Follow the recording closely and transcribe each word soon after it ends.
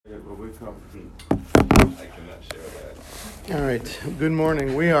cannot share that. All right. Good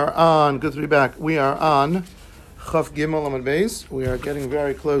morning. We are on. Good to be back. We are on Chaf Gimel Amud Beis. We are getting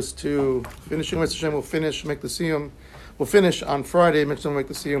very close to finishing. Mr. Hashem will finish. Make the siyum. We'll finish on Friday. Make the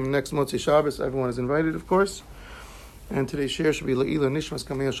siyum next Motzi Shabbos. Everyone is invited, of course. And today's share should be Leila Nishmas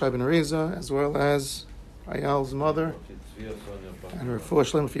Kamil Shai Ben Reza, as well as Ayal's mother, and her full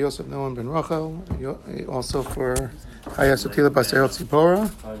Shlem for Yosef Noam Ben Rachel, also for Chaya Sotila Basayot Tzipora,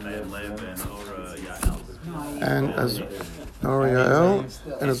 and as Nora Yael,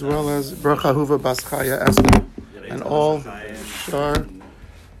 and as well as Bracha Huva Bas Chaya Esther, and all Shar,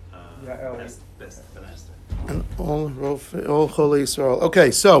 and all Chole Yisrael.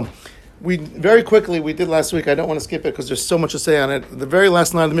 Okay, so. We did last week. I don't want to skip it because there's so much to say on it. The very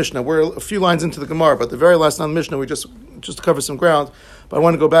last line of the Mishnah, we're a few lines into the Gemara, but the very last line of the Mishnah, we just to cover some ground. But I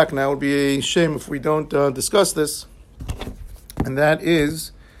want to go back now. It would be a shame if we don't discuss this. And that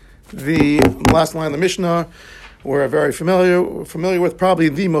is the last line of the Mishnah. We're very familiar with probably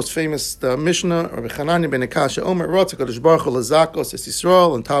the most famous Mishnah, Xananיא ben Akasha Omer, Rotz HaKadosh Baruch Hu Lazakos Es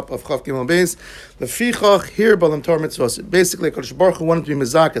Yisrael, on top of Chaf Gimel Beis, Lefichach Hir Balam Torah Mitzvos. Basically, HaKadosh Baruch Hu wanted to be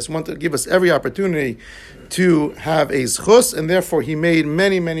Mezakos, wanted to give us every opportunity to have a zchus, and therefore He made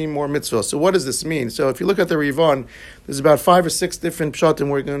many, many more mitzvos. So what does this mean? So if you look at the Rivan, there's about 5 or 6 different pshatim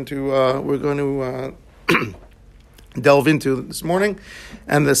we're going to delve into this morning.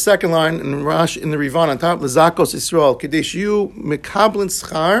 And the second line in Rash in the Rivan on top, L'zakos Yisrael, Kadesh yu mekablin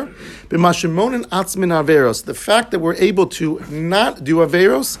schar b'mashemonin atzmin averos. The fact that we're able to not do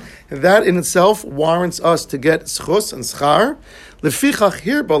averos, that in itself warrants us to get schus and schar. Lefichach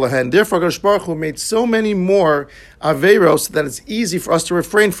hir balahen. Therefore, HaKadosh Baruch Hu made so many more averos that it's easy for us to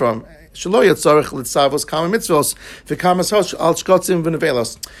refrain from. Shelo yatzarech litzavos kama mitzvos v'kamas hosh al shkotzim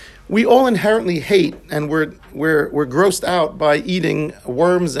v'nevelos. We all inherently hate, and we're grossed out by eating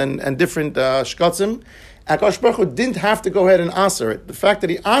worms and different shkotzim. HaKadosh Baruch Hu didn't have to go ahead and aser it. The fact that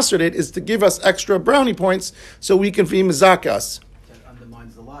He asered it is to give us extra brownie points so we can be mezakas. That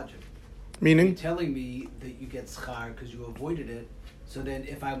undermines the logic. Meaning? You're telling me that you get schar because you avoided it. So then,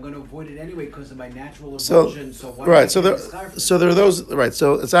 if I'm going to avoid it anyway because of my natural aversion, so why? Right. So there are those. Right.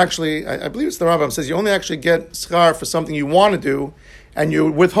 So it's actually, I believe it's the Rambam says you only actually get schar for something you want to do, and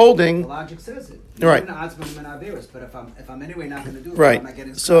you're withholding. The logic says it. Right. But if I'm anyway not going to do it, right. I'm not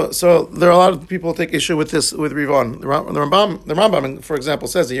getting schar. So there are a lot of people who take issue with this with Rivan. The Rambam, for example,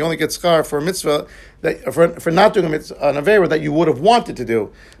 says that you only get schar for a mitzvah that for not doing an avera that you would have wanted to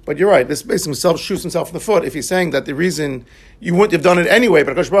do. But you're right. This basically shoots himself in the foot if he's saying that the reason you wouldn't have done it anyway,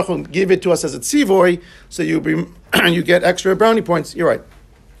 but HaKadosh Baruch Hu gave it to us as a tzivoy, so you get extra brownie points. You're right.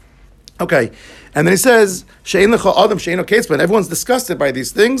 Okay, and then he says, "She'ein lecha adam she'eino ketzban." Everyone's disgusted by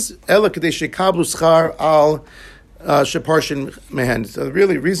these things. Ela kadei shekablu schar al sheparshin mehen. So the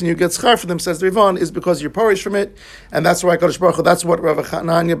really reason you get schar for them, says the Rivan, is because you're parish from it, and that's why HaKadosh Baruch Hu. That's what Rav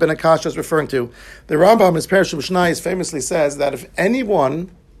Xananיא ben Akasha is referring to. The Rambam, his Parashat Mishnayos, famously says that if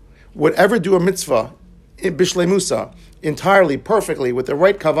anyone would ever do a mitzvah bishlei musa entirely, perfectly, with the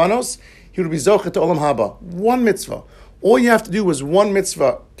right kavanos, he would be zochet to olam haba. One mitzvah. All you have to do is one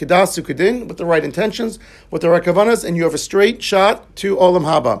mitzvah, kedasu kedin, with the right intentions, with the right kavanas, and you have a straight shot to olam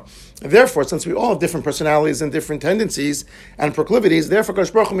haba. Therefore, since we all have different personalities and different tendencies and proclivities, therefore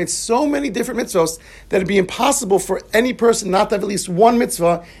HaKadosh Baruch Hu made so many different mitzvahs that it'd be impossible for any person not to have at least one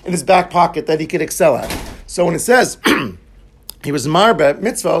mitzvah in his back pocket that he could excel at. So when it says he was marba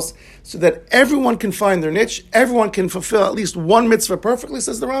mitzvahs, so that everyone can find their niche, everyone can fulfill at least one mitzvah perfectly,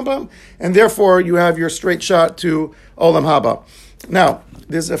 says the Rambam, and therefore you have your straight shot to Olam Haba. Now,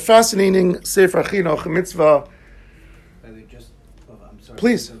 there's a fascinating Sefer Chinuch mitzvah. I'm sorry.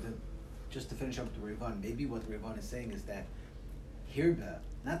 Please. So just to finish up with the Rivan, maybe what the Rivan is saying is that Hirba,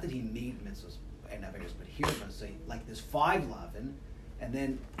 not that he made mitzvahs and averos, but Hirba, so like there's 5 lavin, and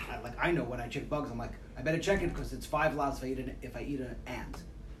then I know when I check bugs, I'm like, I better check it because it's 5 lavs if I eat an ant,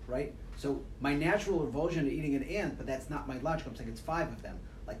 right? So my natural revulsion to eating an ant, but that's not my logic. I'm saying it's 5 of them.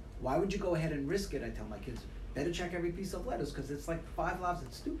 Like, why would you go ahead and risk it? I tell my kids, better check every piece of lettuce because it's like 5 lavs.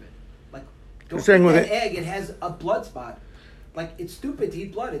 It's stupid. Like, don't eat that egg. It has a blood spot. Like, it's stupid to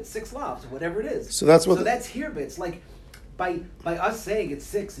eat blood. It's 6 lavs, whatever it is. So that's here, but it's like by us saying it's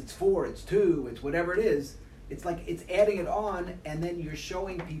 6, it's 4, it's 2, it's whatever it is. It's like it's adding it on, and then you're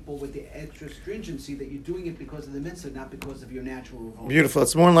showing people with the extra stringency that you're doing it because of the mitzvah, not because of your natural revolt. Beautiful.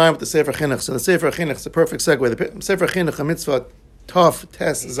 It's more in line with the Sefer Chinuch. So the Sefer Chinuch is a perfect segue. The Sefer Chinuch, a mitzvah, Tov,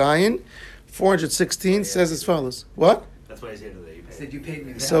 Tes, Zayin, 416 says as follows. What? That's why I said that. You said you paid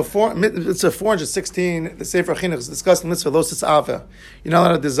me that. So it's a 416. The Sefer Chinuch is discussing mitzvah Los Ava. You're not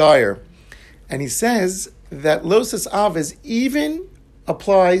allowed to desire, and he says that Los Ava is even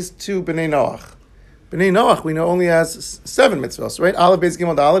applies to B'nai Noach. B'nai Noach, we know, only has 7 mitzvahs, right? Aleph, Beis,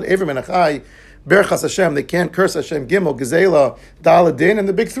 Gimel, Daled, Ever, Menachai, Berchas Hashem, they can't curse Hashem, Gimel, Gezela, Daled, Din, and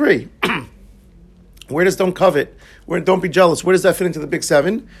the big 3. Where does don't covet? Where don't be jealous? Where does that fit into the big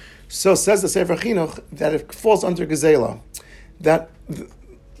 7? So says the Sefer Chinuch that it falls under Gezela. That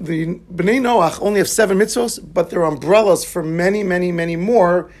the B'nai Noach only have 7 mitzvahs, but they're umbrellas for many, many, many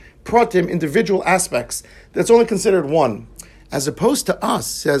more pratim, individual aspects. That's only considered 1. As opposed to us,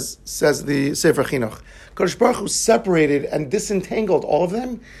 says the Sefer Chinuch, Kadosh Baruch Hu separated and disentangled all of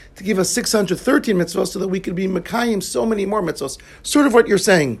them to give us 613 mitzvahs so that we could be Mekayim so many more mitzvahs. Sort of what you're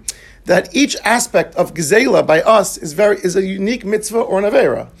saying, that each aspect of Gezela by us is a unique mitzvah or an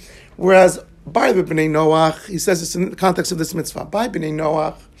avera. Whereas by the B'nai Noach, he says this in the context of this mitzvah, by B'nai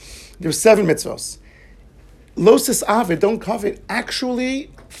Noach, there's 7 mitzvahs. Losis Avid, don't covet,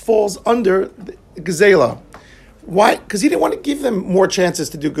 actually falls under the Gezela. Why? Because he didn't want to give them more chances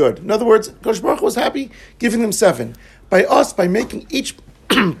to do good. In other words, Kodesh Baruch Hu was happy giving them 7. By us, by making each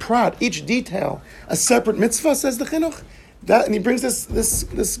prat, each detail, a separate mitzvah, says the Chinuch, and he brings this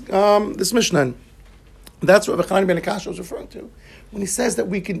Mishnah. That's what Hananim ben Akasha was referring to when he says that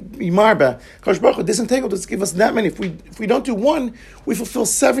we can be marba. Kodesh Baruch Hu disentangled us to give us that many. If we don't do 1, we fulfill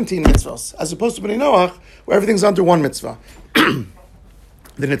 17 mitzvahs, as opposed to B'nai Noach, where everything's under 1 mitzvah. The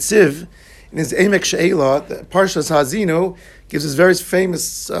Netziv, in his Emek She'ela, the Parshas Hazinu, gives his very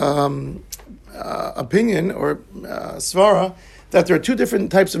famous opinion, or svara, that there are 2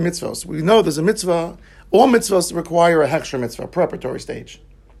 different types of mitzvahs. We know there's a mitzvah, all mitzvahs require a hekshar mitzvah, preparatory stage.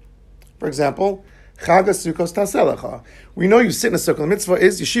 For example, Chag HaSukkos Taselecha. We know you sit in a sukkah. The mitzvah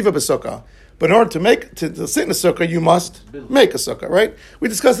is yeshiva b'sukkah. But in order to sit in a sukkah, you must make a sukkah, right? We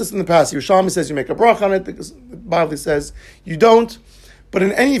discussed this in the past. Yerushalmi says you make a bracha on it. The Bible says you don't. But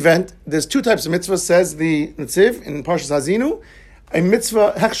in any event, there's 2 types of mitzvahs, says the Netziv in Parshas Hazinu. A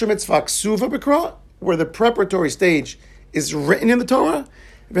mitzvah, hekshar mitzvah, ksuva b'kra, where the preparatory stage is written in the Torah.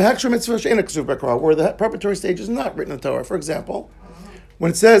 The hekshar mitzvah, she'ena ksuva b'kra, where the preparatory stage is not written in the Torah. For example,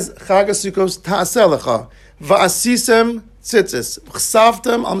 when it says, Chag HaSukkos ta'aselecha, va'asisem tzitzis,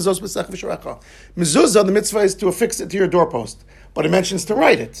 chsavtem al mezuzah b'sech v'sharecha. Mezuzah, the mitzvah is to affix it to your doorpost, but it mentions to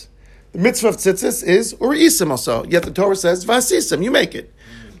write it. The mitzvah of tzitzis is uri'isim also. Yet the Torah says, v'asisim, you make it.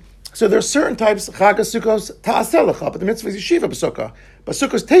 So there are certain types, Chag HaSukkos ta'aselecha, but the mitzvah is yeshiva b'sukkah. But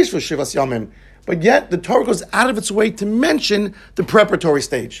sukkahs teishva shivas yamim. But yet the Torah goes out of its way to mention the preparatory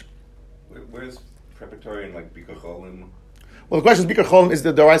stage. Where's preparatory in like Bikar Cholim? Well, the question is, Bikar Cholim is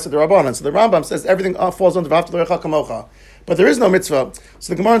the Doraisa the Rabbanan. So the Rambam says everything falls under V'afta l'recha kamocha. But there is no mitzvah.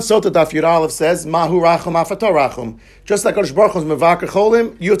 So the Gemara in Sota Daf Yud Aleph says, Mahu rachum afato rachum. Just like Kodesh Baruch Hu is mevakar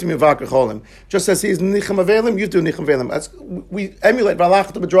cholim, you have to be mevakar cholim. Just as he is nichem avelim, you have to do nichem avelim. We emulate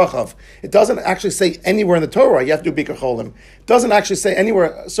Valach B'drachav. It doesn't actually say anywhere in the Torah you have to do Bikar Cholim. It doesn't actually say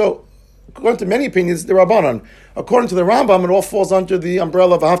anywhere. So according to many opinions, the Rabbanan. According to the Rambam, it all falls under the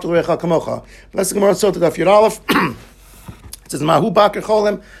umbrella of V'afta l'recha kamocha. That's the Gemara in Sota Daf Yud Aleph. It says Mahu Bakar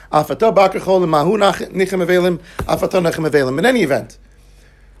Cholim, Afato Bakar Cholim, Mahu Nichem Avelim, Afato Nichem Avelim. In any event,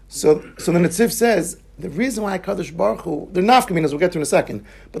 so the Netziv says the reason why Kadosh Baruch Hu, the nafkaminas we'll get to in a second,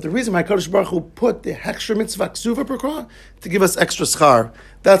 but the reason why Kadosh Baruch Hu put the hekshar mitzvah ksuva perkra to give us extra schar.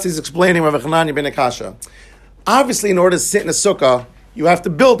 That's he's explaining Rav Hanani ben Akasha. Obviously, in order to sit in a sukkah, you have to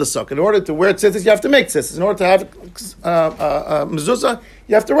build a sukkah. In order to wear tzitzis, you have to make tzitzis. In order to have mezuzah,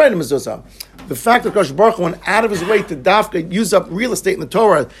 you have to write a mezuzah. The fact that Kodesh Baruch Hu went out of his way to dafka use up real estate in the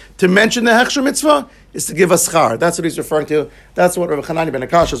Torah to mention the hekshar mitzvah is to give us schar. That's what he's referring to. That's what Rav Hanani ben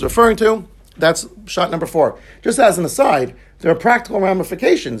Akasha is referring to. That's shot number 4. Just as an aside, there are practical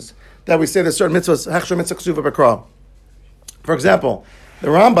ramifications that we say there's certain mitzvahs, hekshar mitzvah ksuva b'kra. For example, the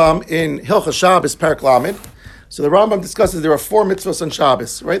Rambam in Hilchos Shabbos Perek Lamed. So the Rambam discusses there are 4 mitzvahs on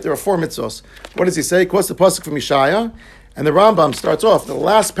Shabbos, right? There are 4 mitzvahs. What does he say? He quotes the pasuk from Yeshaya, and the Rambam starts off, the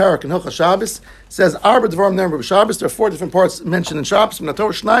last parak in Hilchos Shabbos says, Arba Dvarim Ne'emru b'Shabbos. There are 4 different parts mentioned in Shabbos.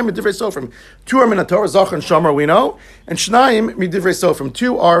 Minatorah, Shnayim, Midivrei Sofrim. 2 are Minatorah, Zachar and Shomer, we know, and Shnayim, Midivrei Sofrim.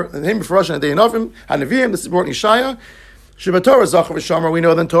 2 are Nehim B'Farash and Deyanovim, Hanavim, this is brought in Yeshaya. Shivatorah, Zachar v'Shomer, we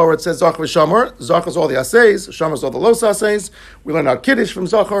know then Torah, it says Zachar v'Shomer. Zachar is all the assays, Shomer is all the los assays. We learn our Kiddush from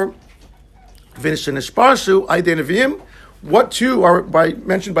Zachar. What 2 are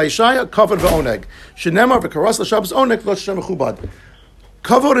mentioned by Yeshaya? Kavod v'oneg. Shenemar v'karas l'Shabbos oneg lo Shem mechubad.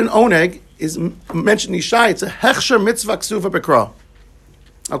 Kavod and oneg is mentioned in Yeshaya. It's a hechsher mitzvah ksuva b'kra.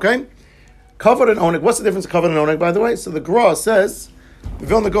 Okay? Kavod and oneg. What's the difference of kavod and oneg, by the way? So the Gra says, the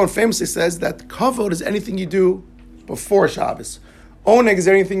Vilna Gaon famously says that kavod is anything you do before Shabbos. Oneg is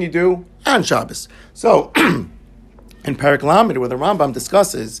anything you do on Shabbos. So In Parak Lamed, where the Rambam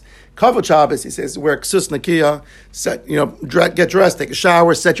discusses Kavod Shabbos, he says, wear ksus nakiya, get dressed, take a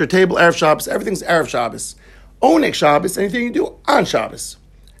shower, set your table, Erev Shabbos, everything's Erev Shabbos. Onek Shabbos, anything you do on Shabbos.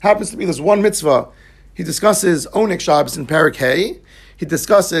 Happens to be there's one mitzvah. He discusses Onek Shabbos in Parak Hay. He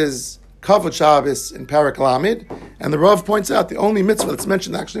discusses Kavod Shabbos in Parak Lamed. And the Rav points out the only mitzvah that's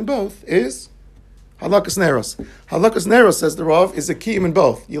mentioned actually in both is Halakas Neros. Halakas Neros, says the Rav, is a kiyum in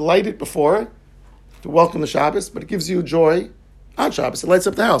both. You light it before to welcome the Shabbos, but it gives you joy on Shabbos. It lights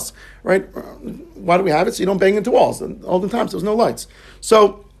up the house, right? Why do we have it? So you don't bang into walls. In olden times, there was no lights.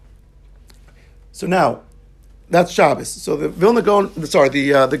 So now, that's Shabbos. So the Vilna Gaon, the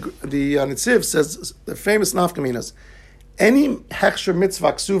Netziv says, the famous nafkaminas, any hechsher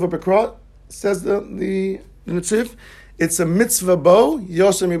mitzvah ksuva b'kra, says the Netziv, it's a mitzvah bo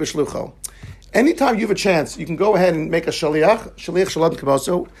yosemi b'shlucho. Anytime you have a chance, you can go ahead and make a shaliach shalom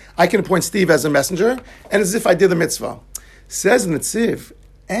kaboso. I can appoint Steve as a messenger, and as if I did the mitzvah. Says in the Tziv,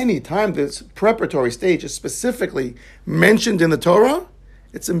 anytime this preparatory stage is specifically mentioned in the Torah,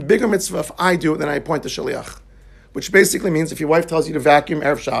 it's a bigger mitzvah if I do it than I appoint the shaliach. Which basically means if your wife tells you to vacuum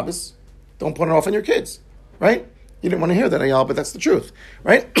Erev Shabbos, don't put it off on your kids, right? You didn't want to hear that, Ayal, but that's the truth,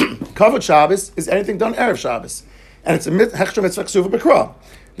 right? Kavod Shabbos is anything done Erev Shabbos. And it's a hechsher mitzvah ksuva b'kra.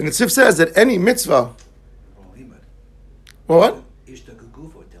 The Netziv says that any mitzvah... Well, what?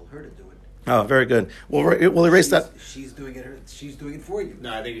 Tell her to do it. Oh, very good. We'll erase that. She's doing it. She's doing it for you.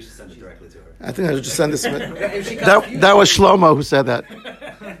 No, I think you should send it directly to her. I think I should just send this. that was Shlomo who said that.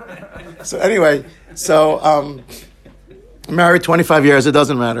 So anyway, I'm married 25 years. It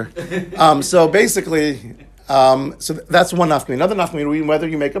doesn't matter. So basically, so that's one nafkamina. Another nafkamina, whether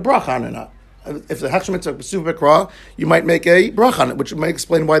you make a bracha on it or not. If the hechsher mitzvah b'suv b'kra, you might make a bracha on it, which may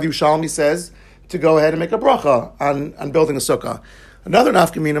explain why the Yerushalmi says to go ahead and make a bracha on building a sukkah. Another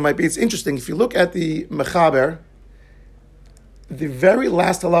nafkamina might be, it's interesting, if you look at the Mechaber, the very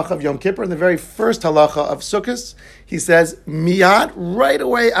last halacha of Yom Kippur and the very first halacha of Sukkot, he says, miyad, right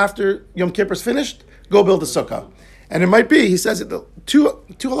away after Yom Kippur's finished, go build a sukkah. And it might be, he says, two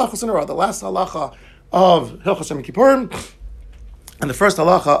halachas in a row, the last halacha of Hilchos Yom Kippurim, and the first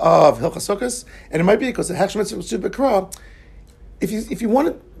halacha of Hilchos Sukkos, and it might be because the hechsher mitzvah b'suv b'kra, if you want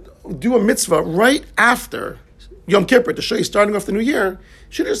to do a mitzvah right after Yom Kippur to show you starting off the new year,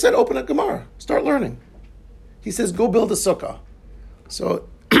 you should have just said, open a Gemara, start learning. He says, go build a sukkah. So,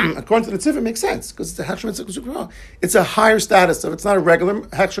 according to the Tzivah, it makes sense, because it's a hechsher mitzvah b'suv b'kra. It's a higher status of, it's not a regular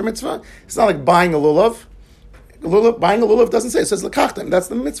hechsher mitzvah. It's not like buying a lulav. Buying a lulav doesn't say, it says lakachtan, that's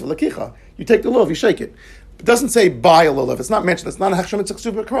the mitzvah, lakicha. You take the lulav, you shake it. It doesn't say buy a lulav. It's not mentioned. It's not a hechsher mitzvah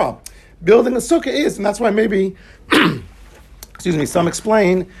ksuv b'kra. Building a sukkah is, and that's why maybe, some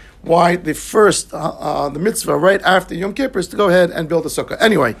explain why the first, the mitzvah right after Yom Kippur is to go ahead and build a sukkah.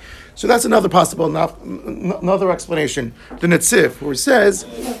 Anyway, so that's another possible, another explanation. The Netziv, where he says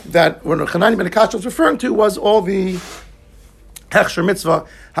that what Hanani ben Akasha was referring to was all the hechsher mitzvah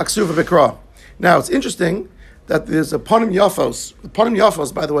haksuva b'kra. Now, it's interesting that there's a Panim Yafos. Panim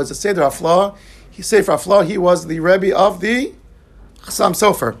Yafos, by the way, is a Seder Haflah. Sefer Haflah, he was the Rebbe of the Chassam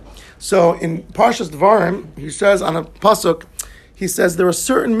Sofer. So in Parshas Dvarim, he says on a pasuk, he says there are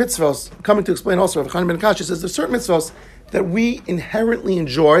certain mitzvos, coming to explain also, Rav Chanan ben Akasha says there are certain mitzvos that we inherently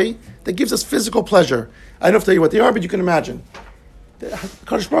enjoy, that gives us physical pleasure. I don't have to tell you what they are, but you can imagine. The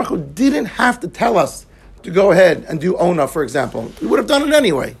Kadosh Baruch Hu didn't have to tell us to go ahead and do Ona, for example. We would have done it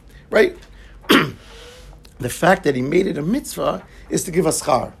anyway, right? The fact that he made it a mitzvah is to give us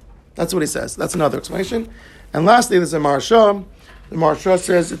schar. That's what he says. That's another explanation. And lastly, there's a Maharsha. The Maharsha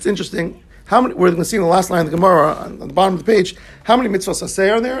says, it's interesting, we're going to see in the last line of the Gemara, on the bottom of the page, how many mitzvahs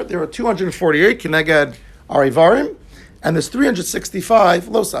aseh are there? There are 248, Keneged Arivarim, and there's 365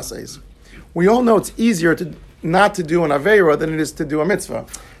 los asehs. We all know it's easier not to do an Aveira than it is to do a mitzvah.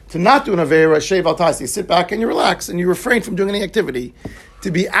 To not do an Aveira, Shev al Tasi, you sit back and you relax, and you refrain from doing any activity.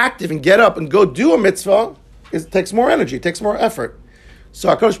 To be active and get up and go do a mitzvah, it takes more energy, it takes more effort. So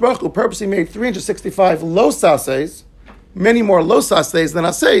HaKadosh Baruch Hu purposely made 365 los asehs, many more los asehs than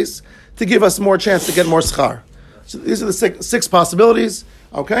asehs, to give us more chance to get more schar. So these are the six possibilities,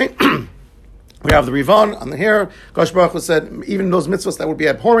 okay? We have the Rivan on the hair. HaKadosh Baruch Hu said, even those mitzvahs that would be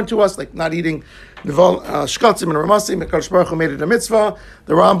abhorrent to us, like not eating shkatzim and ramasim, HaKadosh Baruch Hu made it a mitzvah.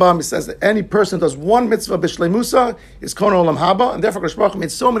 The Rambam, he says that any person who does one mitzvah b'shleimusa is kon olam haba, and therefore HaKadosh Baruch Hu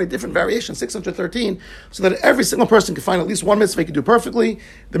made so many different variations, 613, so that every single person can find at least one mitzvah he can do perfectly.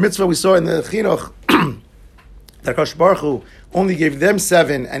 The mitzvah we saw in the chinuch that HaKadosh Baruch Hu only gave them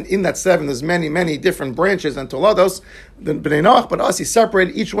 7, and in that 7 there's many, many different branches and tolados, the B'nai Noach, but us, he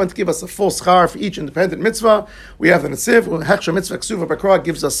separated each one to give us a full schar for each independent mitzvah. We have the Netziv, Hechsher mitzvah, Ksuva Bakra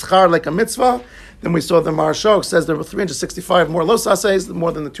gives us schar like a mitzvah. Then we saw the Marashok says there were 365 more los ases,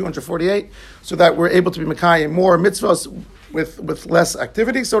 more than the 248, so that we're able to be Mekayim more mitzvahs with less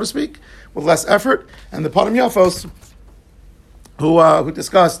activity, so to speak, with less effort. And the Panim Yafos, who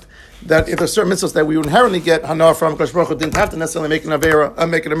discussed that if there's certain mitzvahs that we would inherently get hana from HaKadosh Baruch Hu, didn't have to necessarily make an avera,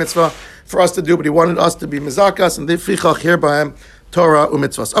 make it a mitzvah for us to do, but he wanted us to be mizakas and fichach here by Torah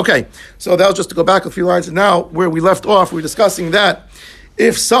u'mitzvahs. Okay, so that was just to go back a few lines. And now, where we left off, we were discussing that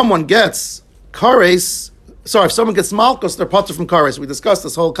if someone gets if someone gets malchus, they're potter from kares. We discussed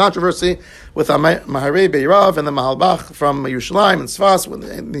this whole controversy with Maharei Beirav and the Mahalbach from Yerushalayim and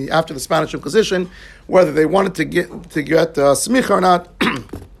Sfas after the Spanish Inquisition, whether they wanted to get smicha or not.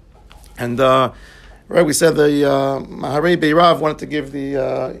 And we said the Maharei Beirav wanted to give the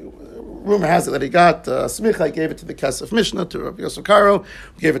rumor has it that he got smicha. He gave it to the Kesef Mishnah, to Rabbi Yosef Karo,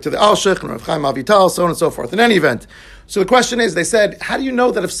 gave it to the Alshich and Rav Chaim Avital, so on and so forth. In any event, so the question is, they said, how do you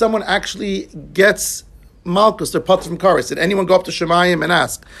know that if someone actually gets malchus, they're potter from kares? Did anyone go up to Shemayim and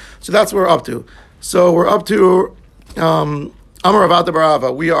ask? So that's what we're up to. So we're up to Amar Avad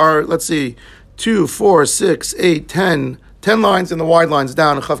Barava. We are, let's see, 2, 4, 6, 8, 10 lines in the wide lines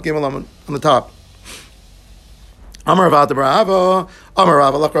down, and Chav Gimel on the top. Amar Avad Barava, Amar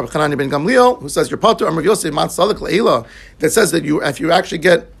Rav Alak Rabbi Hananיא ben Gamliel, who says you're potter. Amar Yosef Man Salik Leila, that says that if you actually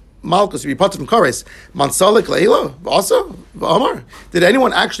get malchus, you be potter from kares. Man Salik Leila, also Amar. Did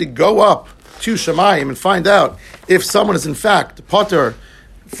anyone actually go up to Shemayim and find out if someone is in fact potter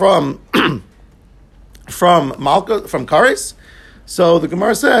from malchus, from kares? So the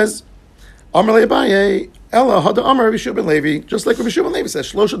Gemara says, Amar le'Abaye, Ella hada Amar Rabbi Shua ben Levi, just like Rabbi Shua ben Levi says,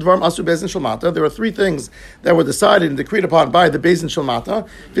 Shlosha dvarim asu bezin shalmata. There are 3 things that were decided and decreed upon by the bezin shalmata.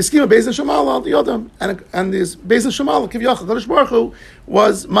 V'skima bezin shalmala the yodam, and this bezin shalmala kivyachal Kadosh Baruch Hu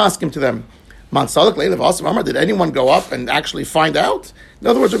was maskim to them. Man salik leilav asu Amar. Did anyone go up and actually find out? In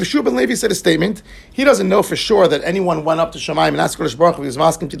other words, Rabbi Shua ben Levi said a statement. He doesn't know for sure that anyone went up to Shemayim and asked Kadosh Baruch Hu. He was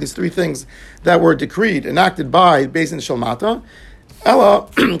maskim to these 3 things that were decreed, enacted by bezin shalmata. Ella,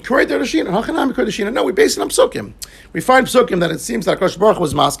 no, we base it on psukim. We find psukim that it seems that Kadosh Baruch Hu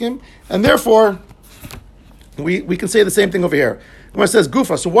was maskim, and therefore we can say the same thing over here. When it says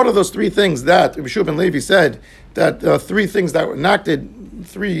gufa, so what are those 3 things that Rabbi Shua ben Levi said, that 3 things that were enacted,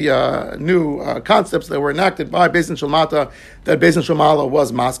 3 new concepts that were enacted by Bezin Shalmata, that Bezin Shalmala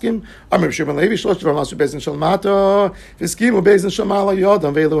was maskim? Rabbi Shua ben Levi, Shlosh Dvarim Asu Bezin Shalmata, V'skimu Bezin Shalmala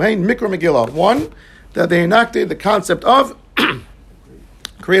Yodam Ve'eluhein Mikra Megillah. 1, that they enacted the concept of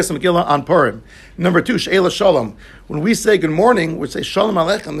Kriyas Megillah on Purim. Number 2, She'ela Shalom. When we say good morning, we say Shalom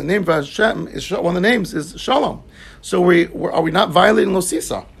Aleichem. The name of Hashem is one of the names is Shalom. So are we not violating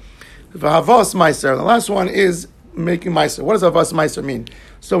Losisa? V'havas Meiser. The last one is making Meiser. What does Havas Meiser mean?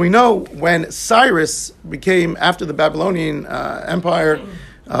 So we know when Cyrus became, after the Babylonian Empire,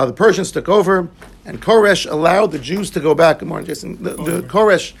 the Persians took over, and Koresh allowed the Jews to go back. Good morning, Jason. The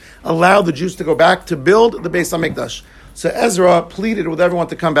Koresh allowed the Jews to go back to build the Beis HaMikdash. So Ezra pleaded with everyone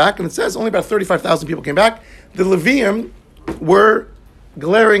to come back, and it says only about 35,000 people came back. The Levium were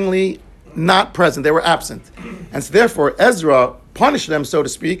glaringly not present; they were absent, and so therefore Ezra punished them, so to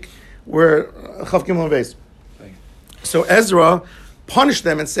speak. Where Chav Gimel Beis. So Ezra punished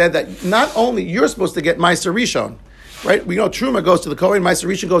them and said that not only you're supposed to get Meiser Rishon, right? We know Truma goes to the Kohen, Meiser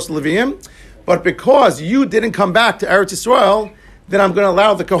Rishon goes to Levium, but because you didn't come back to Eretz Yisrael, then I'm going to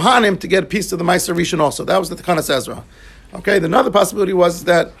allow the Kohanim to get a piece of the Meiser Rishon also. That was the Tekanas Ezra. Okay, another possibility was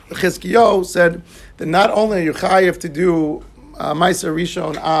that Chizkiyo said that not only are you chayiv to do Meiser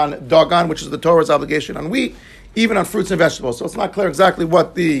Rishon on Dagan, which is the Torah's obligation on wheat, even on fruits and vegetables. So it's not clear exactly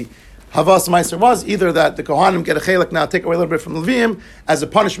what the Havas Meiser was, either that the Kohanim get a chelik now, take away a little bit from Levium as a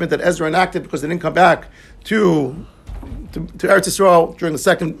punishment that Ezra enacted because they didn't come back to Eretz Yisrael during the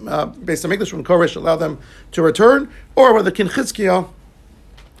second Beis HaMikdash when Koresh allowed them to return, or whether King Chizkiah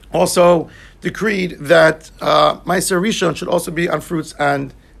also decreed that Meiser Rishon should also be on fruits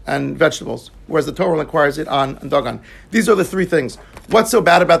and vegetables, whereas the Torah requires it on Dagan. These are the 3 things. What's so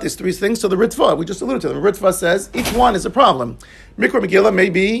bad about these 3 things? So the Ritva, we just alluded to them. Ritva says each one is a problem. Mikra Megillah may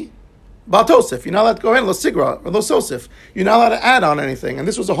be Baal Tosef. You're not allowed to go ahead, Lo Sigra, or Lo Sosif. You're not allowed to add on anything. And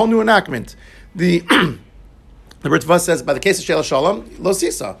this was a whole new enactment. The Ritva says, by the case of She'ela Shalom, Lo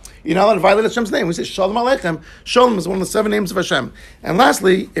Sisa. You're not allowed to violate Hashem's name. We say Shalom Aleichem. Shalom is one of the 7 names of Hashem. And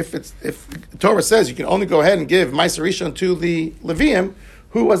lastly, if Torah says you can only go ahead and give Meiser Rishon to the Levium,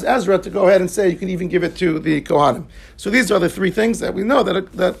 who was Ezra to go ahead and say you can even give it to the Kohanim. So these are the 3 things that we know that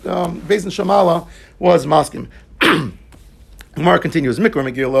Beis Shamala was maskim. Gemara continues, Mikra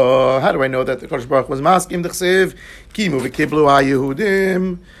Megillah, how do I know that the Kodesh Baruch was maskim d'chsev, kimu v'kiblu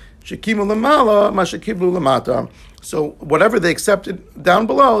ha-Yehudim, shekimu lamala, ma shekiblu lamata. So whatever they accepted down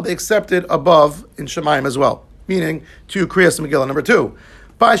below, they accepted above in Shemayim as well. Meaning, to Kriyas Megillah. Number 2,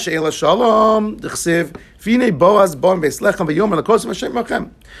 Pa she'ela shalom, d'chsev, v'nei Boaz bon be'eslechem v'yom alakosim Hashem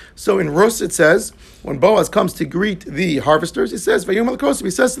machem. So in Rus it says, when Boaz comes to greet the harvesters, he says, v'yom alakosim,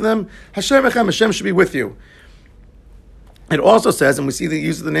 he says to them, Hashem machem, Hashem should be with you. It also says, and we see the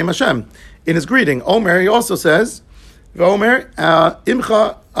use of the name Hashem in his greeting. Omer, he also says, Omer,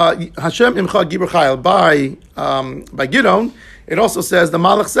 imcha Hashem imcha gibur chayil. By Gidon, it also says the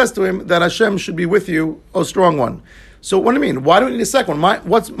Malach says to him that Hashem should be with you, O strong one. So what do you mean? Why do we need a second one?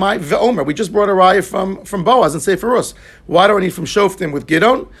 What's my Omer? We just brought a raya from Boaz and say for us. Why do I need from Shoftim with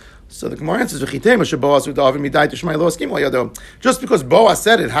Gidon? So the Gemara answers, just because Boaz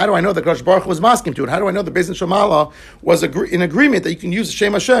said it, how do I know that Kodesh Baruch Hu was masking to it? How do I know the Beis Din Shemala was in agreement that you can use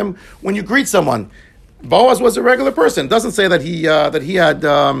Shem Hashem when you greet someone? Boaz was a regular person. It doesn't say that he had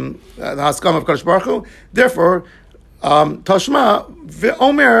the Haskam of Kodesh Baruch Hu. Therefore, Tashma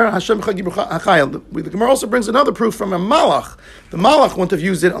ve'omer Hashem chagibur. The Gemara also brings another proof from a Malach. The Malach wouldn't have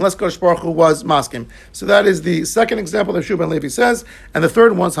used it unless Kodesh Baruch Hu was maskim. So that is the second example that Shub and Levi says, and the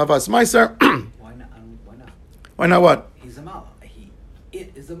third one's Havas Meiser. Why not? Why not? Why not what? He's a Malach.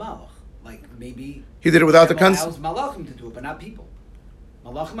 It is a Malach. Like maybe he did it without the allows Malachim to do it, but not people.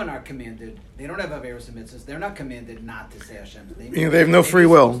 Malachim are not commanded. They don't have Averos and Mitzvahs. They're not commanded not to say Hashem. They have no free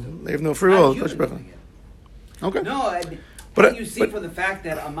will. They have no free will. Okay. No, but you see from the fact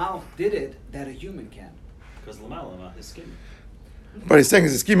that a Malach did it, that a human can. Because Lamala is schema. But he's saying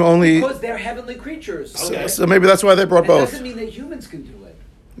is a schema only because they're heavenly creatures. Okay. So maybe that's why they brought both. It doesn't mean that humans can do it.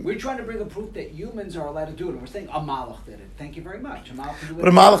 We're trying to bring a proof that humans are allowed to do it. And we're saying a Malach did it. Thank you very much. A Malach can do it. But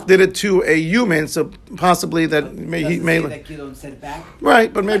a Malach did it to a human, so possibly that he may. That Gidon said it back.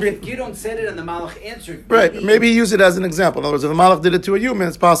 Right, but maybe if Gidon said it and the Malach answered. Right, but maybe he used it as an example. In other words, if the Malach did it to a human,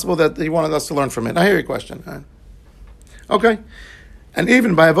 it's possible that he wanted us to learn from it. I hear your question. Okay, and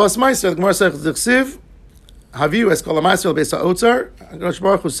even by Avos Meiser, the Gemara says Ziksiv Haviu Es Kol HaMeiser Beis HaOtzer. Kodesh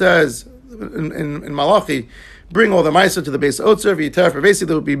Baruch Hu says in Malachi, bring all the Meiser to the Beis HaOtzer. V'yiteref B'Beisi,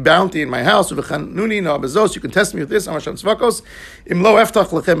 there will be bounty in my house. V'chanuni no abezos. You can test me with this. Amasham Tzvakos. Im lo eftach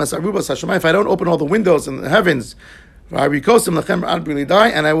lechem es arubas hashamayim. If I don't open all the windows in the heavens, v'harikosim lechem ad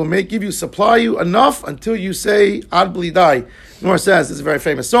b'lidai, and I will give you, supply you enough until you say ad b'lidai. Nor says, this is a very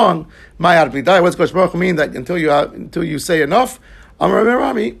famous song, my ad b'lidai. What does Kodesh Baruch Hu mean that until you say enough? Amar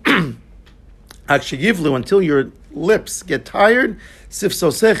Rami, ad sheyivlu, until your lips get tired,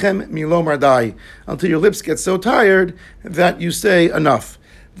 sifsosechem milo mardai, until your lips get so tired that you say enough.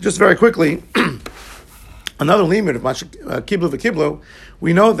 Just very quickly, another limit of kiblu v'kiblu,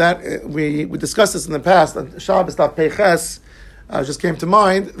 we know that we discussed this in the past. Shabbos daf Peiches just came to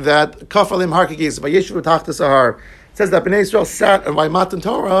mind that kafalim har kegis vayeshu tachta sahar. It says that Bnei Yisrael sat by Matan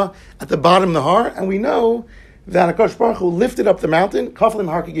Torah at the bottom of the har, and we know that HaKadosh Baruch Hu lifted up the mountain, kafalim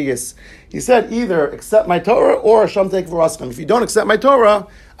har kegis. He said, either accept my Torah or Hashem take v'raskim. If you don't accept my Torah,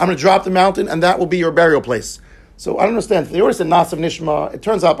 I'm going to drop the mountain, and that will be your burial place. So I don't understand. They already said Nasav Nishma. It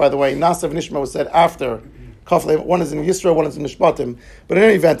turns out, by the way, Nasav Nishma was said after kafalim. One is in Yisro, one is in Mishpatim. But in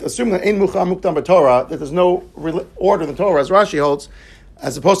any event, assuming that Ein Mucha Muktam b'Torah, that there's no order in the Torah, as Rashi holds,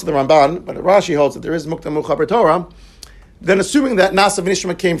 as opposed to the Ramban, but Rashi holds that there is Muktam Mucha b'Torah, then assuming that Nasav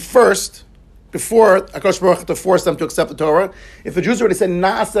Nishma came first, before HaKadosh Baruch Hu to force them to accept the Torah, if the Jews already said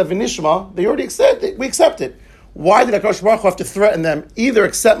Naaseh v'nishma, they already said we accept it. Why did HaKadosh Baruch Hu have to threaten them? Either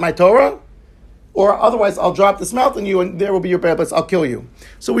accept my Torah, or otherwise I'll drop this mountain on you, and there will be your bad place. I'll kill you.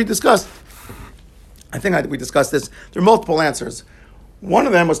 So we discussed. We discussed this. There are multiple answers. One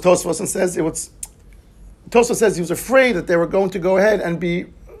of them was Tosfos, and says Tosfos says he was afraid that they were going to go ahead and be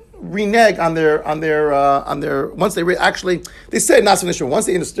renege on their once they they said Nasav Nishma, once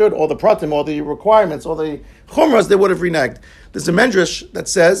they understood all the pratim, all the requirements, all the chumras, they would have reneged. There's a medrash that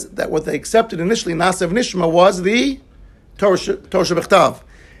says that what they accepted initially Nasav Nishma was the Torah Shebechtav.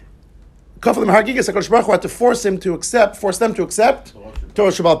 Kafalim Hargigas, HaKadosh Baruch Hu had to force them to accept Torah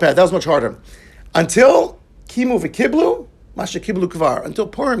Shebal Peh. That was much harder. Until Kimu v'Kiblu, Masha Kiblu Kvar, until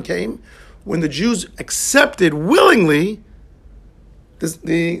Purim came, when the Jews accepted willingly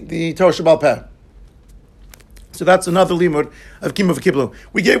the Torah Shebal Peh. So that's another limud of Kimu v'Kiblu.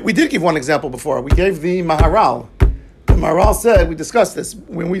 We did give one example before. We gave the Maharal. The Maharal said, we discussed this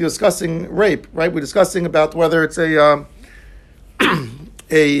when we were discussing rape, right? We're discussing about whether it's not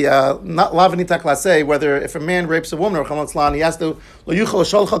lavanita klase, whether if a man rapes a woman or he has to he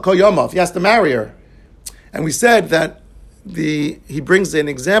has to marry her. And we said that he brings an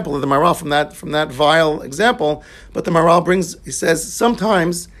example of the Maral from that vile example, but the Maral he says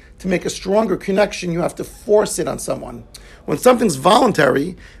sometimes to make a stronger connection you have to force it on someone. When something's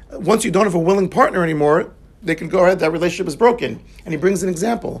voluntary, once you don't have a willing partner anymore, they can go ahead, that relationship is broken. And he brings an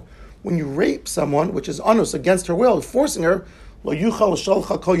example. When you rape someone, which is anus, against her will, forcing her, lo yuchal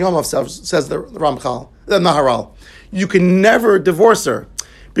shalcha kol yomav, says the Ramchal, the Maharal. You can never divorce her,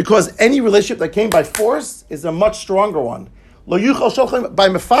 because any relationship that came by force is a much stronger one. Lo yuchal shalcha, by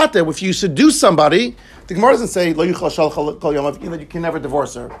mefate, if you seduce somebody, the Gemara doesn't say lo yuchal shalcha kol yomav, you can never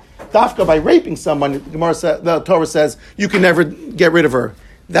divorce her. Dafka, by raping someone, the Torah says you can never get rid of her.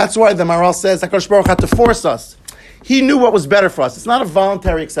 That's why the Maharal says HaKadosh Baruch had to force us. He knew what was better for us. It's not a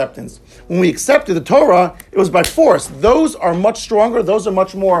voluntary acceptance. When we accepted the Torah, it was by force. Those are much stronger. Those are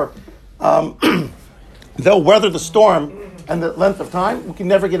much more, they'll weather the storm and the length of time. We can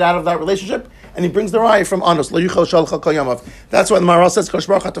never get out of that relationship. And he brings the raya from Anus. That's why the Maharal says HaKadosh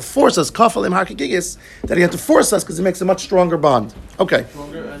Baruch had to force us, kegigit, that he had to force us because it makes a much stronger bond. Okay.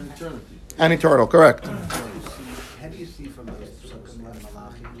 Stronger and eternity. And eternal, correct. How do you see from those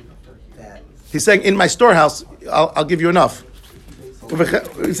that He's saying, in my storehouse, I'll give you enough.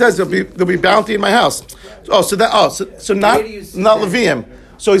 He says there'll be bounty in my house. So not Levium.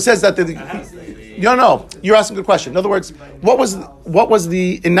 So he says that no, you're asking a good question. In other words, what was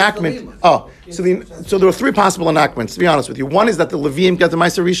the enactment? So there were three possible enactments. To be honest with you, one is that the Levium get the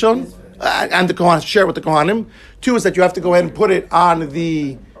Meiser Rishon and the Kohanim share it with the Kohanim. Two is that you have to go ahead and put it on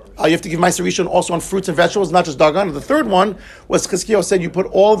the. You have to give Meiser Rishon also on fruits and vegetables, not just dagan. And the third one was Chizkiyahu said you put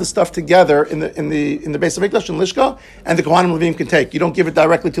all the stuff together in the base of Mikdash and Lishka, and the Kohanim and Leviim can take. You don't give it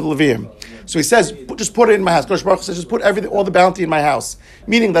directly to the Leviim. So he says, just put it in my house. Kodesh Baruch Hu says, just put all the bounty in my house,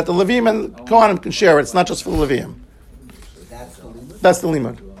 meaning that the Leviim and Kohanim can share it. It's not just for the Leviim. That's the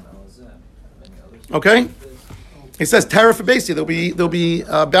limud. Okay. He says, Tara for Basi. There'll be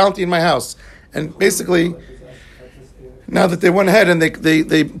bounty in my house, and basically. Now that they went ahead and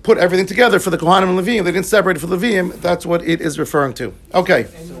they put everything together for the Kohanim and Leviim, they didn't separate it for Leviim, that's what it is referring to. Okay.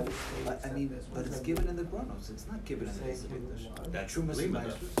 So, but it's given in the Granos. It's not given in the base of English. That's true. No,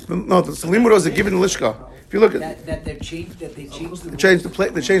 the Limud is given in Lishka. If you look at they changed they changed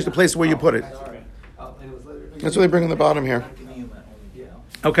the place where you put it. That's what they bring on the bottom here.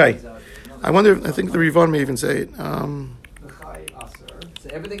 Okay. I think the Rivon may even say it. So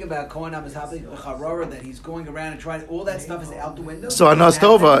everything about Kohanam is happening, the Charora, that he's going around and trying, all that stuff is out the window. So Anas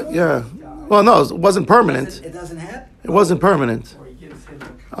Tova, yeah. Well, no, it wasn't permanent. It doesn't happen? It wasn't permanent.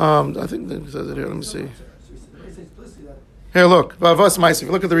 I think it says it here. Let me see. Here, look. Vavas Maisa. If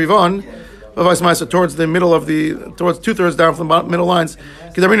you look at the Rivon, Vavas Maisa towards the middle of towards 2/3 down from the middle lines.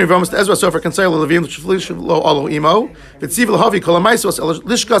 Kedarini Rivon Ezra Sofer can say Levim Shflish Lo Alo Imo. Vitziv Lahavi Kol Maisos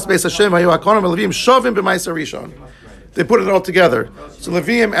Lishkas Beis Hashem Vayu Hakonim Levim Shovim B'Maisa Rishon. They put it all together. So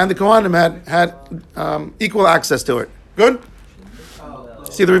Leviim and the Kohanim had equal access to it. Good?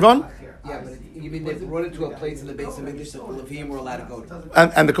 See the Rivon? Yeah, but you mean they brought it to a place in the base of English that the Leviim were allowed to go to?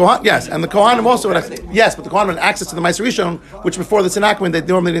 And the Kohanim, yes, and the Kohanim also had access. Yes, but the Kohanim had access to the Meiser Rishon, which before this enactment they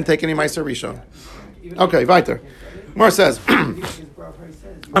normally didn't take any Meiser Rishon. Okay, weiter. More says.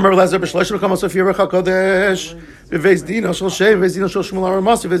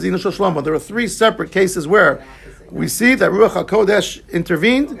 There are three separate cases where we see that Ruach HaKodesh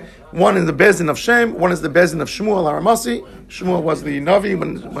intervened. One in the Bezin of Shem, one is the Bezin of Shmuel Haramasi. Shmuel was the Navi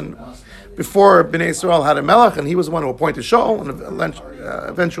when before Bnei Israel had a Melech, and he was the one who appointed Shaul, and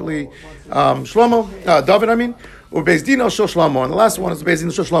eventually David, or Beis Din Shel Shlomo, and the last one is the Beis Din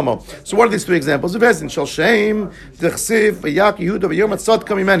Shel Shlomo. So what are these three examples? The Beis Din Shel Shem, Dechsiv, Vayak, Yehuda, V'yom Tzad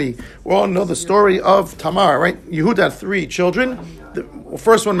Kamimeni. We all know the story of Tamar, right? Yehuda had 3 children. The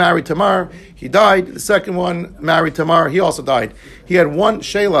first one married Tamar, he died. The second one married Tamar, he also died. He had one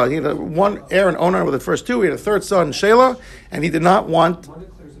Shelah, he had one heir and owner with the first 2. He had a third son, Shelah, and he did not want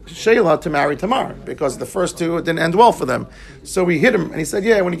Shelah to marry Tamar because the first 2 didn't end well for them. So he hid him, and he said,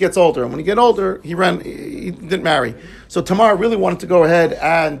 "Yeah, when he gets older." And when he get older, he didn't marry. So Tamar really wanted to go ahead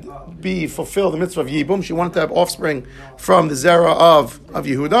and fulfill the mitzvah of Yibum. She wanted to have offspring from the zera of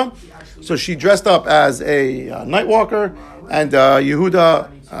Yehuda. So she dressed up as a night walker, and Yehuda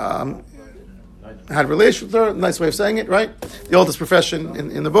had relations with her. Nice way of saying it, right? The oldest profession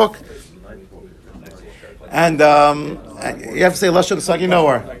in the book. And you have to say Lashon Sagi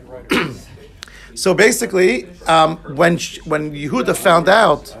Noah. So basically, when Yehuda found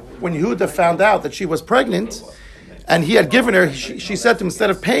out that she was pregnant, and he had given her, she said to him, instead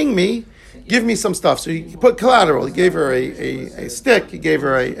of paying me, give me some stuff. So he put collateral. He gave her a stick. He gave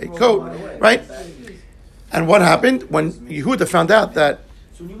her a coat, right? And what happened when Yehuda found out that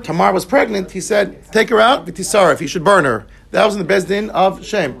Tamar was pregnant, he said, take her out, v'tisaref, he should burn her. That was in the Beis Din of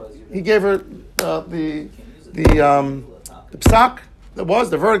Shem. He gave her the psak,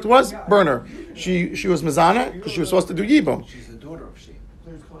 the verdict was, burn her. She was mezana, because she was supposed to do yibum. She's the daughter of Shem.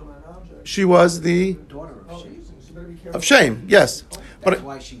 She was the Daughter of Shem. of Shem, yes. That's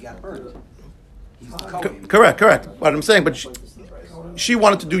why she got burned. He's the Kohen. Correct. What I'm saying, but she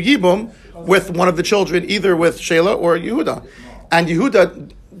wanted to do yibum with one of the children, either with Sheila or Yehuda. And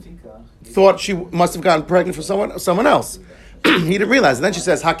Yehuda thought she must have gotten pregnant for someone else. He didn't realize. And then she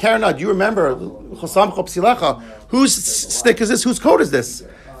says, Hakarna, do you remember whose stick is this? Whose coat is this?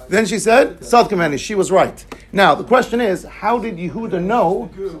 Then she said, Sadkamani, she was right. Now, the question is, how did Yehuda know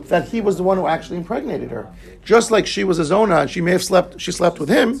that he was the one who actually impregnated her? Just like she was a Zona and she slept with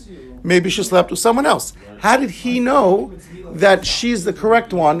him, maybe she slept with someone else. How did he know that she's the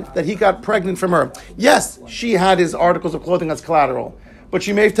correct one, that he got pregnant from her? Yes, she had his articles of clothing as collateral, but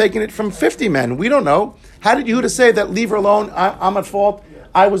she may have taken it from 50 men. We don't know. How did Yehuda say that, leave her alone, I'm at fault,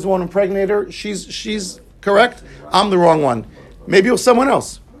 I was the one who impregnated her, she's correct, I'm the wrong one? Maybe it was someone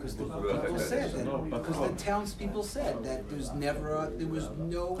else. Because the townspeople said that there was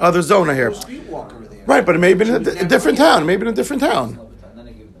no other Zona here. streetwalker there. Right, but it may have been a different town. Maybe in a different town.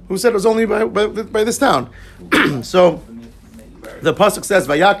 Who said it was only by this town? So the pasuk says,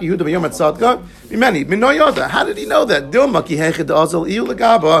 "Vayaki Yehuda v'yom etzadka mimeni mino yoda." How did he know that? Dilma ki hechid azal iu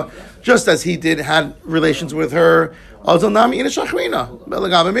legaba, just as he had relations with her. Azal nami ina shachrina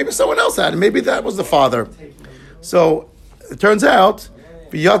legaba. Maybe someone else had. Maybe that was the father. So it turns out.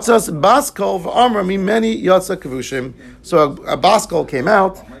 V'yatzas baskol v'amra mimeni yatsa kavushim. So a baskol came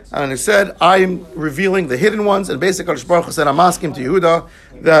out and he said, "I am revealing the hidden ones." And basically, Hakadosh Baruch Hu said, "I'm asking to Yehuda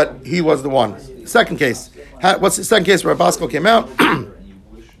that he was the one." Second case. What's the second case where a baskol came out?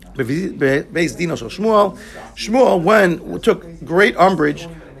 Beis Dino shel Shmuel. Shmuel took great umbrage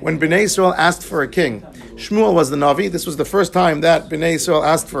when Bnei Yisrael asked for a king. Shmuel was the Navi. This was the first time that Bnei Yisrael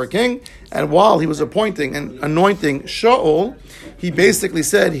asked for a king. And while he was appointing and anointing Shaul, he basically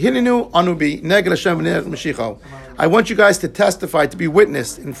said, Hinenu anubi neged Hashem v'neged Mashiach. I want you guys to testify, to be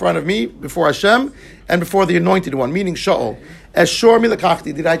witness in front of me, before Hashem, and before the anointed one, meaning Shaul. Ashur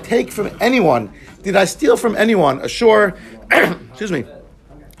milakachti, did I take from anyone? Did I steal from anyone? Ashur, excuse me.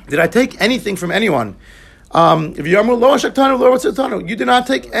 Did I take anything from anyone? If you did not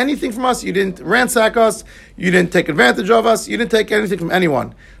take anything from us, you didn't ransack us, you didn't take advantage of us, you didn't take anything from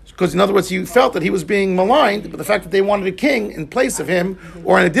anyone. Because in other words, you felt that he was being maligned, but the fact that they wanted a king in place of him,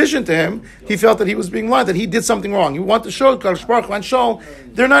 or in addition to him, he felt that he was being maligned, that he did something wrong. You want to show, Kadosh Baruch Hu and Shaul,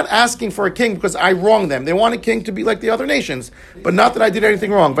 they're not asking for a king because I wronged them. They want a king to be like the other nations, but not that I did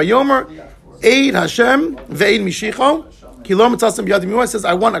anything wrong. Vayomer, Eid Hashem, Ve'eid Mishicho, Kilom Tzasam Yadim Yuah says,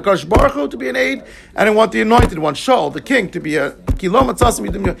 I want Akash Baruch Hu to be an aid, and I want the anointed one, Shaul, the king, to be a Kilom Tzasam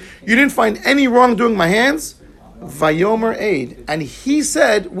Yadim Yuah. You didn't find any wrongdoing in my hands. Vayomer aid, and he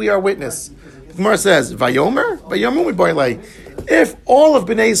said, we are witness. The Gemara says, Vayomer Boilei. If all of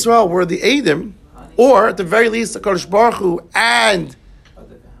Bnei Yisrael were the Eidim, or at the very least, Akash Baruch Hu and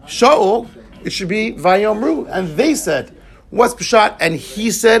Shaul, it should be Vayomru. And they said, what's Peshat? And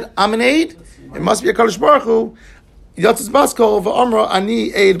he said, I'm an aid. It must be a Akash Baruch Hu. Yatzis Baskol v'Amra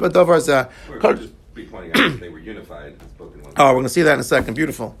ani aid b'davar zeh. We're just be pointing out that they were unified. Oh, we're going to see that in a second.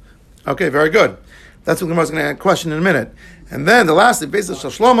 Beautiful. Okay, very good. That's what Gemara is going to question in a minute. And then the last, the basis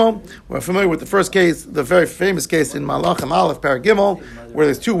of Shlomo, we're familiar with the first case, the very famous case in Malachim Aleph Parag Gimel, where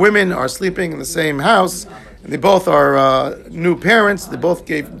there's two women are sleeping in the same house. And they both are new parents. They both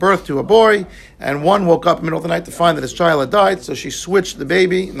gave birth to a boy. And one woke up in the middle of the night to find that his child had died. So she switched the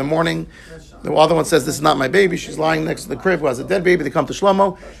baby in the morning. The other one says, this is not my baby. She's lying next to the crib who has a dead baby. They come to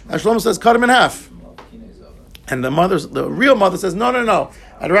Shlomo. And Shlomo says, cut him in half. And the real mother says, no.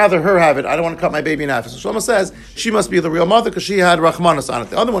 I'd rather her have it. I don't want to cut my baby in half. So Shlomo says, she must be the real mother because she had Rachmanis on it.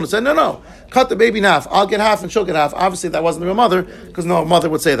 The other one said, no. Cut the baby in half. I'll get half and she'll get half. Obviously, that wasn't the real mother because no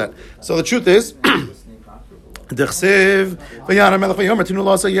mother would say that. So the truth is,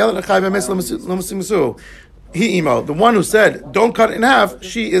 the one who said, don't cut it in half,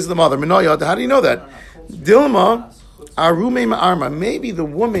 she is the mother. How do you know that? Dilma, Arume Ma'arma. Maybe the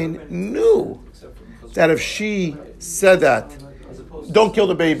woman knew that if she said that, don't kill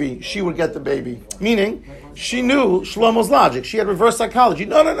the baby, she would get the baby. Meaning, she knew Shlomo's logic. She had reverse psychology.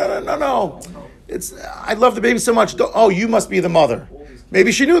 No. I love the baby so much. You must be the mother.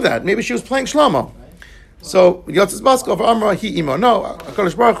 Maybe she knew that. Maybe she was playing Shlomo. So Yotzes Baskov Amra Hi Imo. No,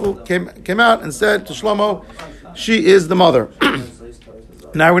 HaKadosh Baruch Hu came out and said to Shlomo, she is the mother.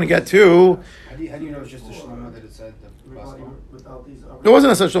 Now we're going to get to. How do you know it's just a Shlomo that it said the Baskov? It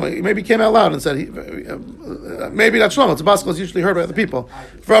wasn't necessarily Shlomo. Maybe he came out loud and said, maybe not Shlomo. It's a baskal is usually heard by other people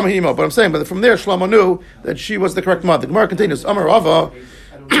from Himo. But I'm saying, but from there, Shlomo knew that she was the correct mother. The Gemara continues, Amar Rava,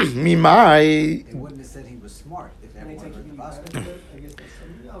 Mimai. They wouldn't have said he was smart if everyone heard the baskal.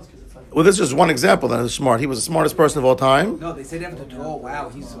 Well, this is just one example that is smart. He was the smartest person of all time. No, they said after oh wow,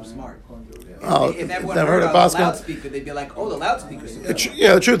 he's so smart. Oh, If everyone never heard heard a of baskal. loudspeaker, they'd be like, oh, the loudspeaker's so good.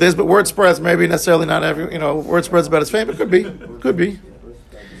 Yeah, the truth is, but word spreads. Maybe necessarily not every. Word spreads about his fame. It could be.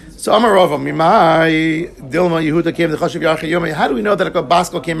 So Amar Rava, Mimai Dilma Yehuda came to Chashiv Yachid Yomei. How do we know that a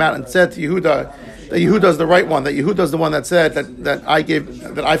baskal came out and said to Yehuda that Yehuda is the right one? That Yehuda is the one that said that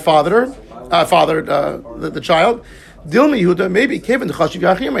I fathered the child. Dilma Yehuda maybe came into Chashiv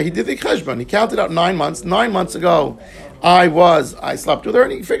Yachid Yomei. He did the cheshbon. He counted out 9 months. 9 months ago, I slept with her,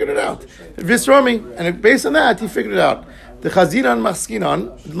 and he figured it out. Visromi, and based on that, he figured it out. The chazinan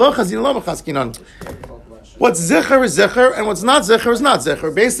maskinan, lo chazinan lo machaskinan. What's zecher is zecher, and what's not zecher is not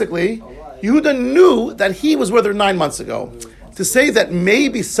zecher. Basically, Yehuda knew that he was with her 9 months ago. To say that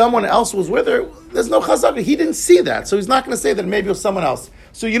maybe someone else was with her, there's no chazaka. He didn't see that, so he's not going to say that maybe it was someone else.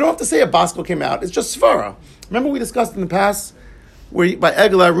 So you don't have to say a baskal came out. It's just svara. Remember we discussed in the past where by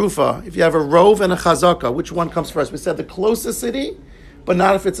Egla Rufa, if you have a rov and a chazaka, which one comes first? We said the closest city, but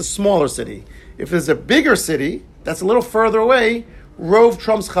not if it's a smaller city. If there's a bigger city that's a little further away, rov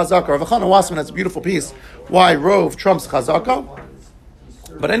trumps chazaka. Rav Chana Wasserman has a beautiful piece why rov trumps chazaka.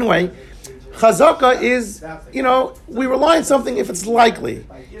 But anyway, chazaka is, we rely on something if it's likely.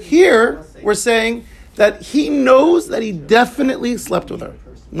 Here, we're saying that he knows that he definitely slept with her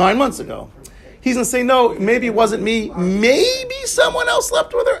 9 months ago. He's going to say, no, maybe it wasn't me. Maybe someone else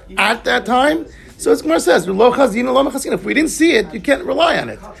slept with her at that time. So as Gemara says, lo chazina, lo mechazina. If we didn't see it, you can't rely on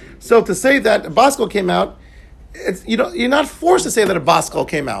it. So to say that a baskal came out, you're not forced to say that a baskal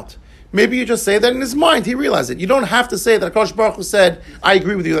came out. Maybe you just say that in his mind, he realized it. You don't have to say that HaKadosh Baruch Hu said, I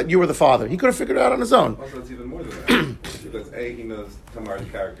agree with you that you were the father. He could have figured it out on his own. Also, it's even more than that. Because he knows Tamar's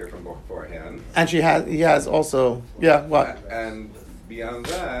character from beforehand. And he has also, what? And beyond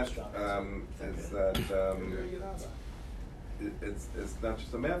that, is that it's not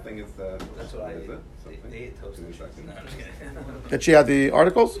just a math thing. It's That's what I is did. it? Something? They ate toast. Give me a second. No, I'm just kidding. That she had the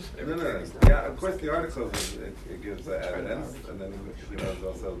articles? No. Yeah, of course the articles it gives evidence, and then he knows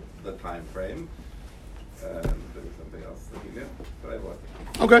also the time frame. There was something else that he knew, but I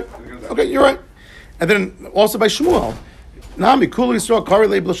wasn't. Okay, you're right. And then also by Shmuel, Nami Kulu Yisrael Kari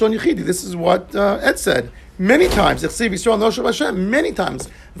Le Blashon Yechidi. This is what Ed said many times. Echsiv Yisrael Noshav Hashem. Many times.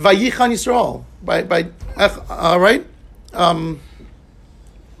 Vayichan Yisrael. Right.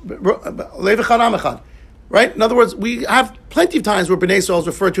 Levechan Amechad. Right? In other words, we have plenty of times where Bnei Yisrael is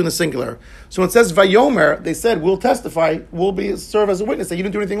referred to in the singular. So when it says Vayomer, they said, we'll testify, we'll serve as a witness that you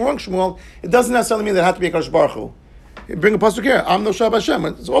didn't do anything wrong, Shmuel. It doesn't necessarily mean that it had to be a HaKadosh Baruch Hu. Bring a pasuk here. Am Noshav Hashem.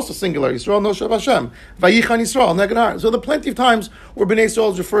 It's also singular. Yisrael Noshav Hashem. Vayichan Yisrael. Negadar. So there are plenty of times where Bnei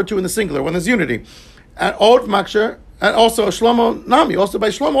Yisrael is referred to in the singular, when there's unity. And Od Makshar, and also Shlomo Nami, also by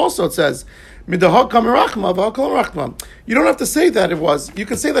Shlomo also it says, you don't have to say that it was. You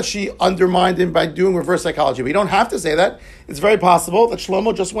can say that she undermined him by doing reverse psychology, but you don't have to say that. It's very possible that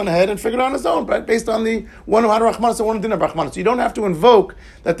Shlomo just went ahead and figured it on his own, right? Based on the one who had Rahmanas and one who didn't have Rahmanas. So you don't have to invoke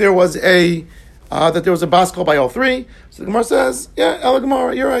that there was a baskal by all three. So the Gemara says, Ela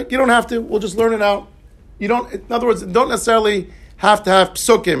Gemara, you're right. You don't have to. We'll just learn it out. In other words, you don't necessarily have to have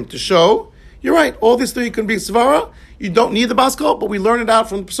psukim to show. You're right. All these three can be svara. You don't need the baskal, but we learn it out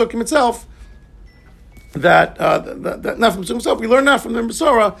from the psukim itself. That not from himself, we learn out from the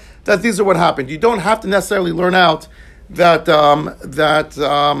Masora that these are what happened. You don't have to necessarily learn out that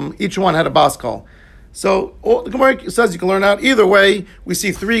each one had a baskal. So the Gemara says you can learn out either way. We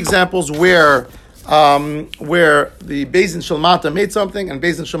see 3 examples where the Beis Din Shalmata made something and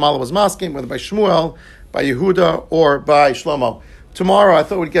Beis Din Shalmala was masking, whether by Shmuel, by Yehuda, or by Shlomo. Tomorrow, I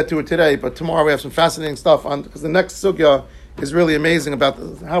thought we'd get to it today, but tomorrow we have some fascinating stuff on because the next sugya is really amazing about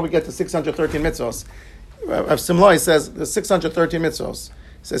how we get to 613 mitzvos. Rav Simlai says the 613 mitzvos.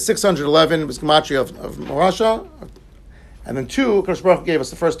 He says 611 was gematria of Morasha, and then 2, Kosh Baruch gave us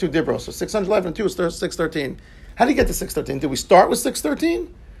the first 2 dibros. So 611 and 2 is 613. How did you get to 613? Did we start with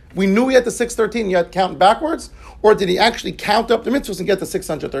 613? We knew we had the 613, you had to count backwards? Or did he actually count up the mitzvahs and get to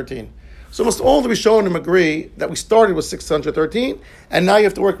 613? So almost all the Rishonim agree that we started with 613, and now you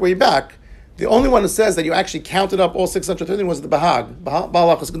have to work way back. The only one who says that you actually counted up all 613 was the Bahag, Baal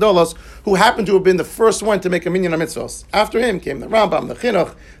Achos Gedolos, who happened to have been the first one to make a minyan of mitzvos. After him came the Rambam, the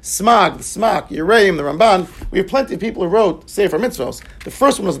Chinuch, Smag, the Smak, Yereim, the Ramban. We have plenty of people who wrote Sefer Mitzvos. The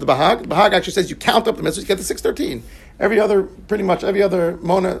first one was the Bahag. The Bahag actually says you count up the mitzvos, you get to 613. Pretty much every other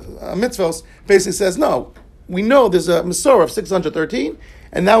Mona mitzvos basically says, no, we know there's a Masorah of 613,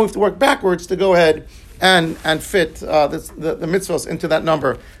 and now we have to work backwards to go ahead and fit the mitzvos into that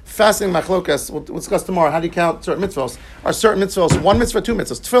number. Fasting machlokas, we'll discuss tomorrow. How do you count certain mitzvos? Are certain mitzvos one mitzvah, two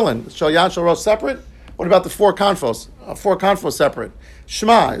mitzvahs? Tefillin, shal yad, shal rosh separate? What about the four konfos? Four konfos separate.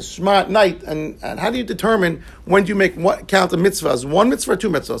 Shema at night, and how do you determine when do you make what count of mitzvahs? One mitzvah or two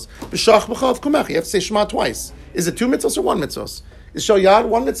mitzvahs? B'shach b'chav kumech, you have to say Shema twice. Is it two mitzvahs or one mitzvahs? Is shal yad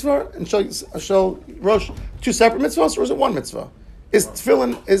one mitzvah and shal rosh two separate mitzvahs, or is it one mitzvah? Is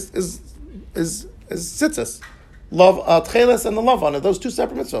tefillin is tzitzis, love tcheles and the love on it, those two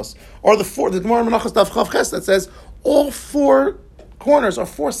separate mitzvahs, or the Gemara Menachos Daf Chav Ches that says all four corners are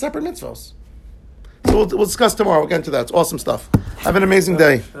four separate mitzvahs. So we'll discuss tomorrow. We'll get into that. It's awesome stuff. Have an amazing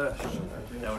day.